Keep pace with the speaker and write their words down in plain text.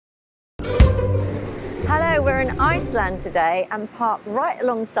So we're in Iceland today, and parked right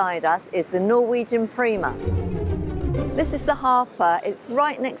alongside us is the Norwegian Prima. This is the Harpa. It's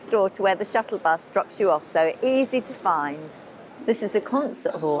right next door to where the shuttle bus drops you off, so easy to find. This is a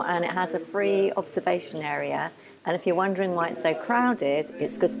concert hall and it has a free observation area. And if you're wondering why it's so crowded,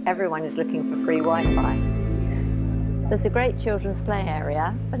 it's because everyone is looking for free Wi-Fi. There's a great children's play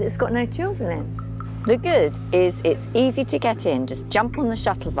area, but it's got no children in. The good is it's easy to get in, just jump on the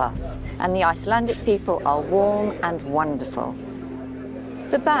shuttle bus, and the Icelandic people are warm and wonderful.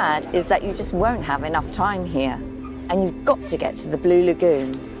 The bad is that you just won't have enough time here, and you've got to get to the Blue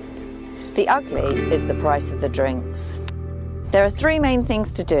Lagoon. The ugly is the price of the drinks. There are three main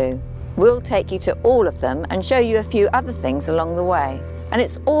things to do. We'll take you to all of them and show you a few other things along the way. And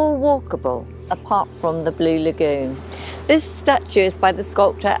it's all walkable, apart from the Blue Lagoon. This statue is by the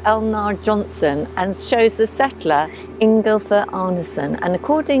sculptor Elnar Johnson and shows the settler Ingilfur Arnason. And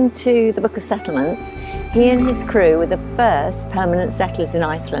according to the Book of Settlements, he and his crew were the first permanent settlers in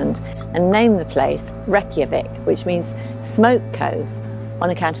Iceland and named the place Reykjavik, which means smoke cove, on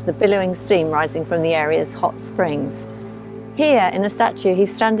account of the billowing steam rising from the area's hot springs. Here in the statue,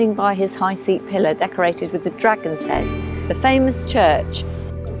 he's standing by his high seat pillar decorated with the dragon's head, the famous church.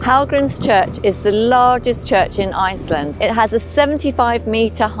 Halgrims Church is the largest church in Iceland. It has a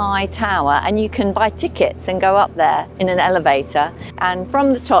 75-metre high tower, and you can buy tickets and go up there in an elevator. And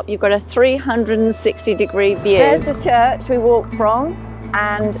from the top, you've got a 360-degree view. There's the church we walked from,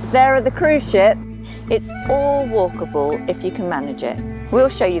 and there are the cruise ships. It's all walkable if you can manage it. We'll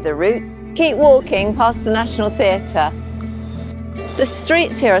show you the route. Keep walking past the National Theatre. The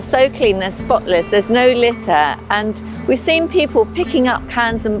streets here are so clean, they're spotless, there's no litter, and we've seen people picking up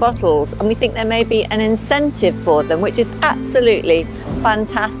cans and bottles, and we think there may be an incentive for them, which is absolutely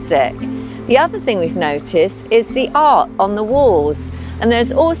fantastic. The other thing we've noticed is the art on the walls, and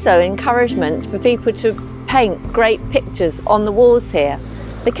there's also encouragement for people to paint great pictures on the walls here.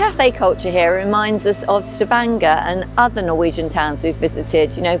 The cafe culture here reminds us of Stavanger and other Norwegian towns we've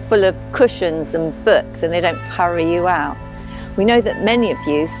visited, you know, full of cushions and books, and they don't hurry you out. We know that many of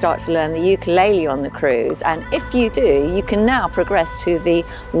you start to learn the ukulele on the cruise, and if you do, you can now progress to the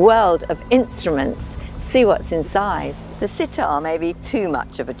world of instruments, see what's inside. The sitar may be too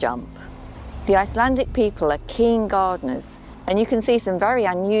much of a jump. The Icelandic people are keen gardeners, and you can see some very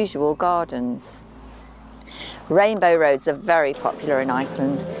unusual gardens. Rainbow roads are very popular in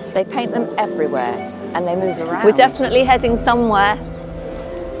Iceland. They paint them everywhere, and they move around. We're definitely heading somewhere.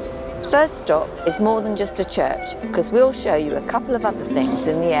 First stop is more than just a church, because we'll show you a couple of other things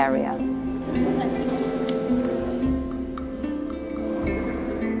in the area.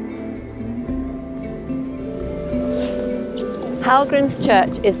 Halgrims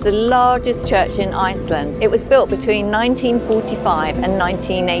Church is the largest church in Iceland. It was built between 1945 and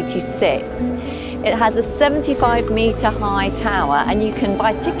 1986. It has a 75-metre high tower, and you can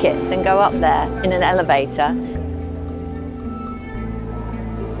buy tickets and go up there in an elevator.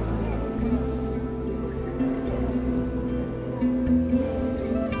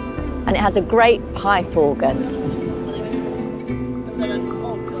 And it has a great pipe organ.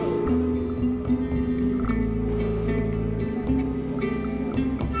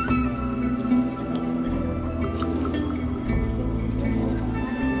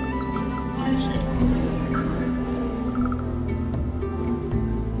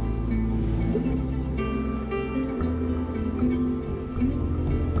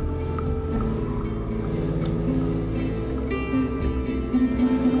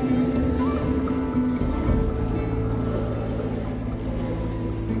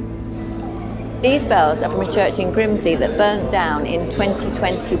 These bells are from a church in Grimsby that burnt down in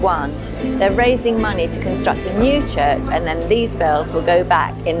 2021. They're raising money to construct a new church, and then these bells will go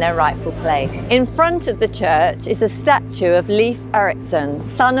back in their rightful place. In front of the church is a statue of Leif Erikson,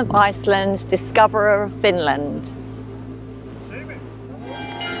 son of Iceland, discoverer of Finland.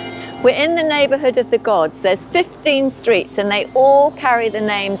 We're in the neighbourhood of the gods. There's 15 streets, and they all carry the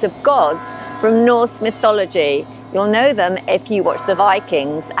names of gods from Norse mythology. You'll know them if you watch the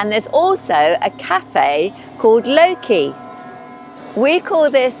Vikings. And there's also a cafe called Loki. We call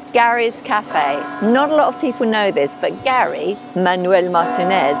this Gary's Cafe. Not a lot of people know this, but Gary, Manuel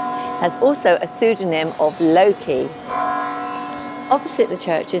Martinez, has also a pseudonym of Loki. Opposite the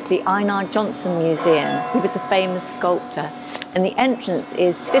church is the Einar Johnson Museum. He was a famous sculptor. And the entrance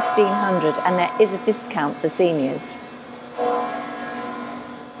is $1,500, and there is a discount for seniors.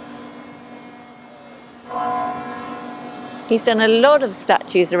 He's done a lot of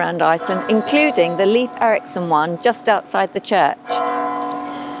statues around Iceland, including the Leif Erikson one just outside the church.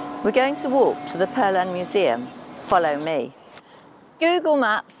 We're going to walk to the Perlan Museum. Follow me. Google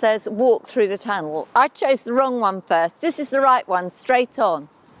Maps says walk through the tunnel. I chose the wrong one first. This is the right one, straight on.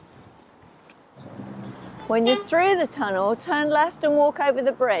 When you're through the tunnel, turn left and walk over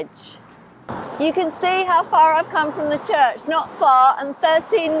the bridge. You can see how far I've come from the church, not far, and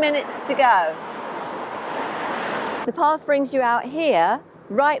 13 minutes to go. The path brings you out here,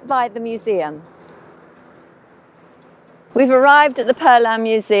 right by the museum. We've arrived at the Perlan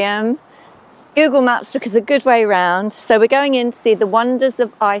Museum. Google Maps took us a good way round, so we're going in to see the wonders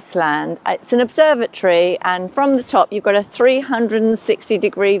of Iceland. It's an observatory, and from the top you've got a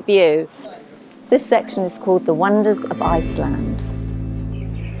 360-degree view. This section is called the Wonders of Iceland.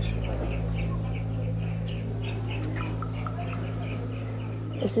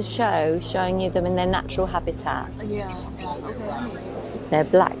 It's a show showing you them in their natural habitat. Yeah, okay. They're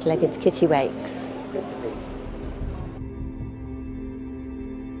black-legged kittiwakes.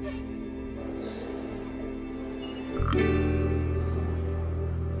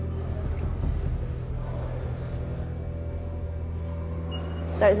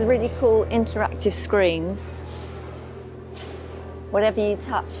 So it's really cool interactive screens. Whatever you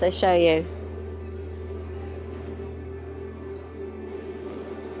touch, they show you.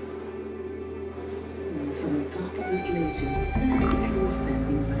 From the top of the glacier, as if you were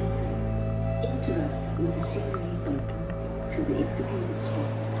standing right there. Interact with the scenery by pointing to the indicated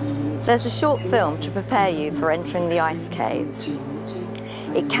spots on the. There's a short film to prepare you for entering the ice caves.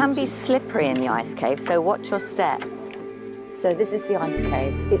 It can be slippery in the ice cave, so watch your step. So this is the ice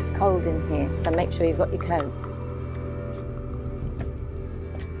caves. It's cold in here, so make sure you've got your coat.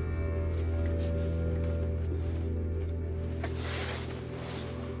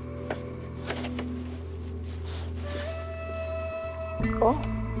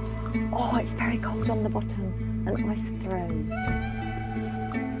 Oh, it's very cold on the bottom, an ice throne.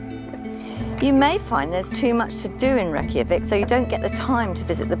 You may find there's too much to do in Reykjavik, so you don't get the time to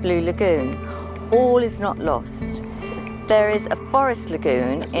visit the Blue Lagoon. All is not lost. There is a forest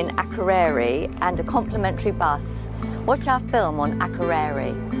lagoon in Canary and a complimentary bus. Watch our film on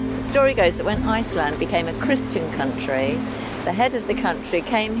Canary. The story goes that when Iceland became a Christian country, the head of the country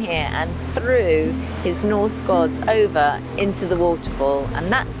came here and threw his Norse gods over into the waterfall,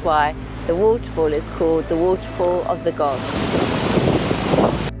 and that's why the waterfall is called the Waterfall of the Gods.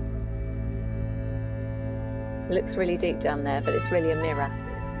 It looks really deep down there, but it's really a mirror.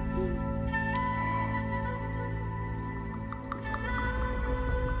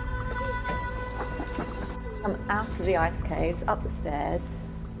 Come out of the ice caves, up the stairs.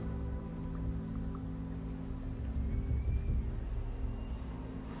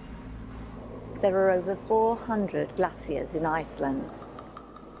 There are over 400 glaciers in Iceland.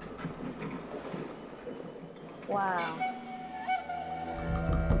 Wow.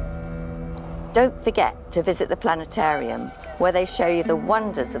 Don't forget to visit the planetarium, where they show you the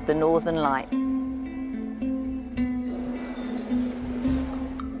wonders of the Northern Light.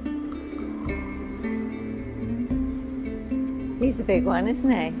 He's a big one, isn't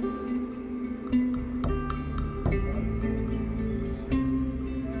he?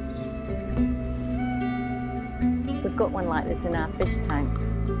 We've got one like this in our fish tank.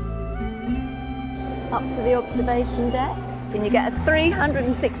 Up to the observation deck, and you get a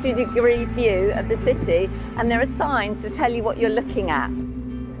 360-degree view of the city, and there are signs to tell you what you're looking at.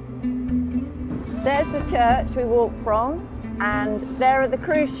 There's the church we walked from, and there are the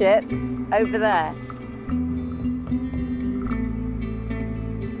cruise ships over there.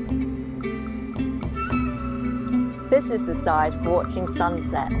 This is the side for watching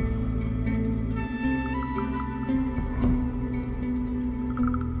sunsets.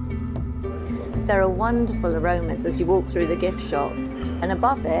 There are wonderful aromas as you walk through the gift shop, and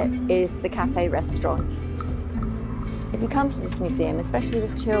above it is the cafe restaurant. If you come to this museum, especially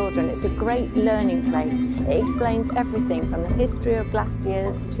with children, it's a great learning place. It explains everything from the history of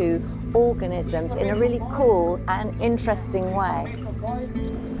glaciers to organisms in a really cool and interesting way.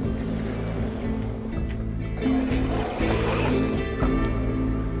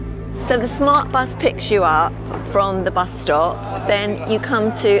 So the smart bus picks you up from the bus stop, then you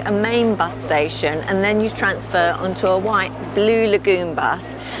come to a main bus station, and then you transfer onto a white Blue Lagoon bus,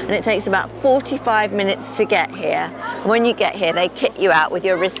 and it takes about 45 minutes to get here. And when you get here, they kit you out with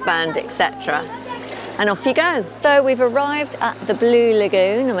your wristband, etc. And off you go. So we've arrived at the Blue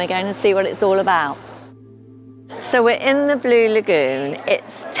Lagoon, and we're going to see what it's all about. So we're in the Blue Lagoon.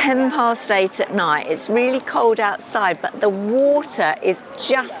 It's 8:10 at night. It's really cold outside, but the water is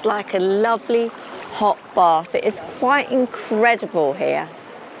just like a lovely hot bath. It is quite incredible here.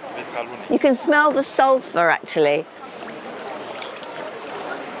 You can smell the sulphur actually.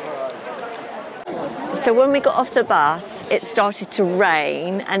 So when we got off the bus, it started to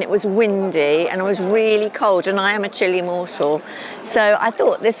rain and it was windy and it was really cold, and I am a chilly mortal. So I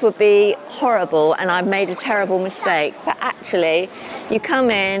thought this would be horrible and I made a terrible mistake. But actually, you come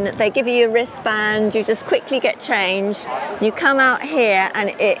in, they give you a wristband, you just quickly get changed. You come out here and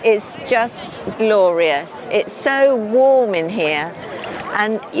it is just glorious. It's so warm in here,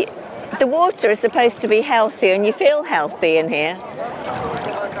 and the water is supposed to be healthy and you feel healthy in here.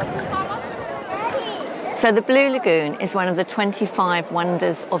 So the Blue Lagoon is one of the 25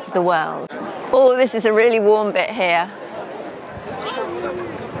 wonders of the world. Oh, this is a really warm bit here.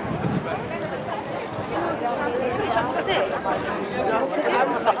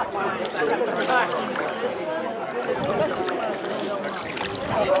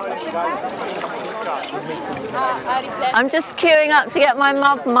 I'm just queuing up to get my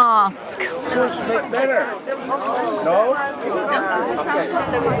mug mask. No?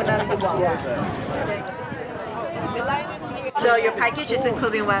 So your package is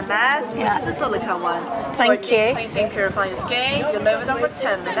including one mask, which is a silicone one. Thank you. Cleansing, purifying your skin. You leave it on for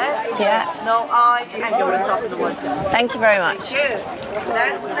 10 minutes. Yeah. No ice, and you rinse off in the water. Thank you very much. Thank you.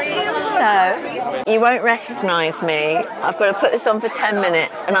 Next, please. So, you won't recognise me. I've got to put this on for 10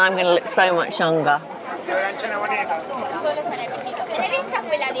 minutes and I'm going to look so much younger.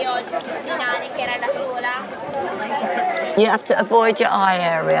 You have to avoid your eye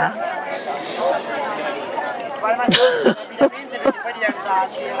area. I'm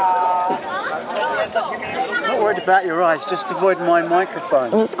not worried about your eyes, just avoid my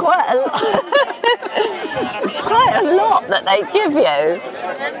microphone. It's quite a lot. It's quite a lot that they give you.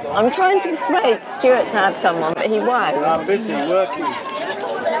 I'm trying to persuade Stuart to have someone, but he won't. I'm busy working.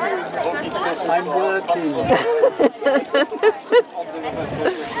 I'm working.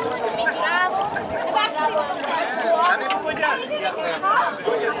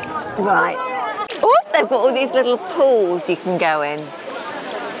 Right. Oh, they've got all these little pools you can go in.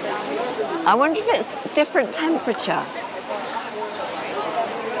 I wonder if it's different temperature.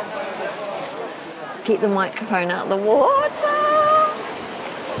 Keep the microphone out of the water.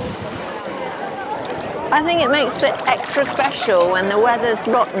 I think it makes it extra special when the weather's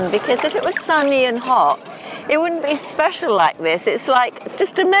rotten, because if it was sunny and hot, it wouldn't be special like this. It's like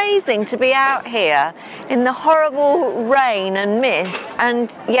just amazing to be out here in the horrible rain and mist,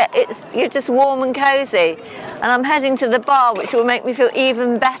 and yet you're just warm and cozy. And I'm heading to the bar, which will make me feel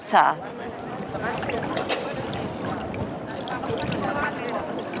even better.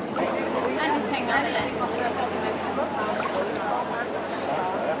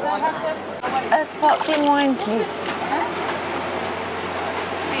 A sparkling wine, please.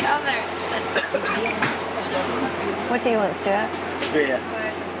 The other. What do you want, Stuart? Beer.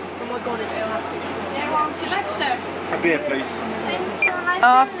 What would you like, sir? A beer, please.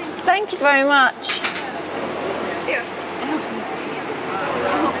 Oh, thank you very much.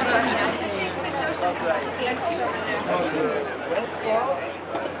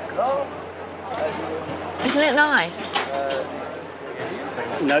 Isn't it nice?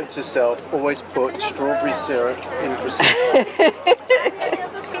 Note to self, always put strawberry syrup in Prosecco.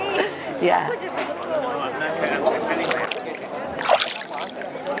 Yeah.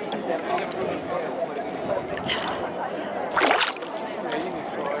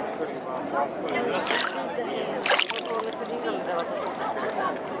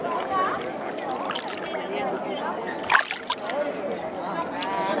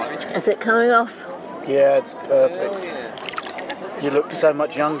 Is it coming off? Yeah, it's perfect. You look so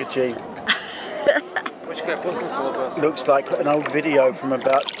much younger, G. Looks like an old video from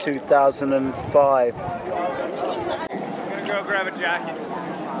about 2005. Go grab a jacket.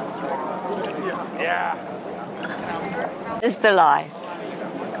 Yeah. This is the life.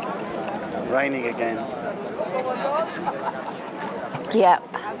 Raining again. Yep.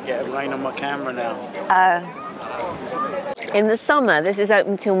 Get rain on my camera now. In the summer, this is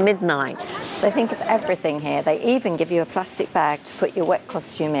open till midnight. They think of everything here. They even give you a plastic bag to put your wet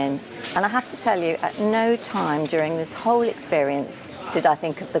costume in. And I have to tell you, at no time during this whole experience did I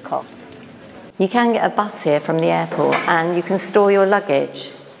think of the cost. You can get a bus here from the airport and you can store your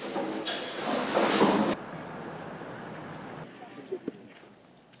luggage.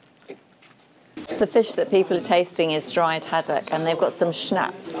 The fish that people are tasting is dried haddock, and they've got some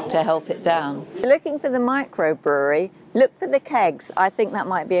schnapps to help it down. If you're looking for the microbrewery, look for the kegs. I think that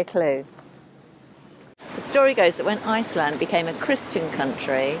might be a clue. The story goes that when Iceland became a Christian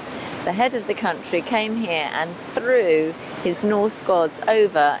country, the head of the country came here and threw his Norse gods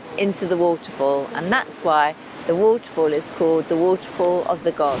over into the waterfall, and that's why the waterfall is called the Waterfall of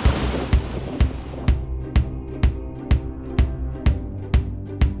the Gods.